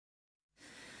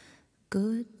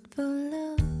Good for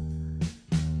love,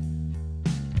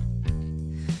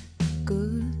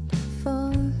 good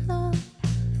for love.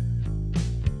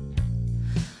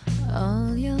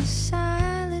 All your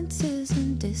silences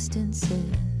and distances,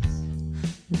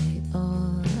 they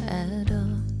all add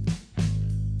up.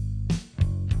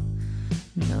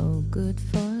 No good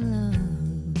for love.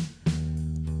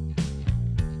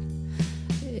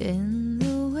 In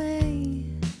the way,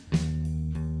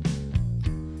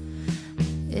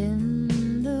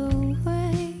 in the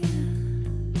way,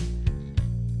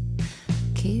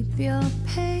 keep your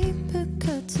paper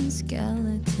cuts and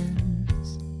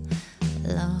skeletons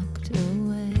locked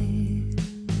away,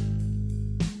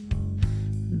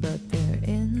 but they're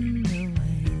in the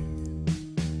way.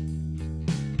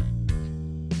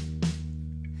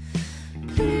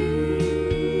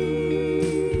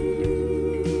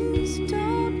 Please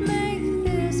don't make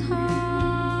this hard.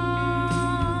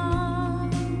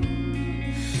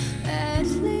 At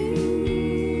least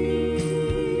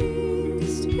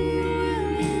be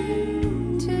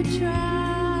willing to try.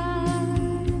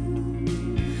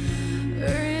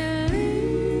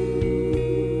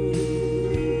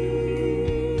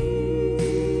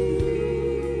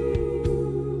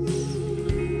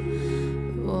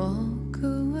 Walk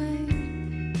away,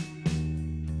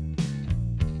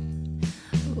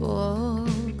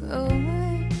 walk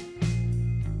away.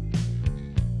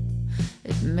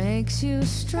 It makes you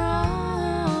stronger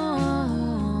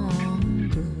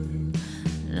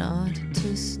not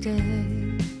to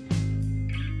stay.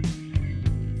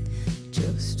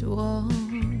 Just walk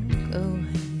away.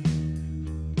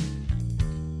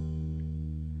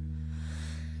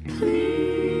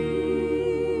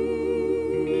 Please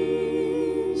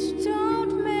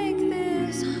don't make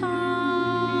this harder.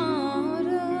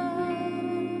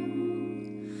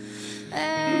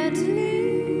 At least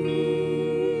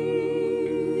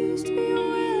be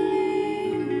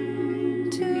willing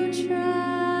to try.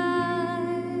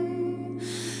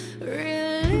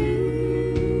 Release,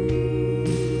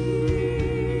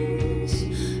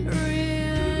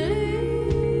 release.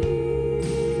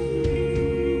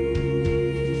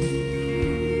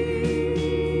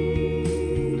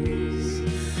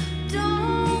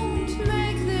 Don't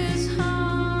make this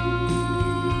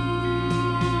hard.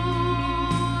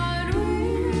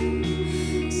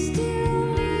 We're still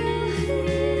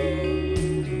willing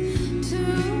to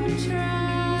try.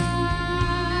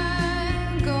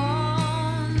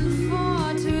 Gone for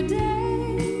today.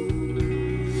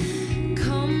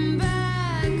 Come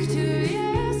back to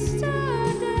yesterday.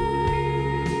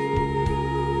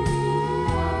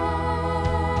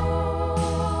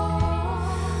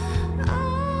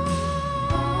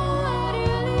 All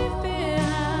you leave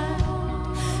behind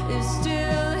is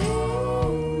still here.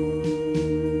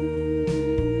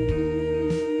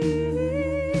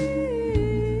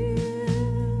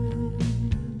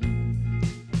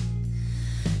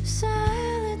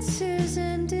 Silences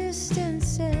and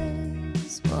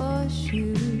distances wash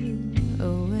you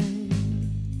away.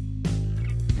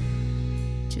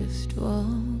 Just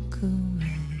walk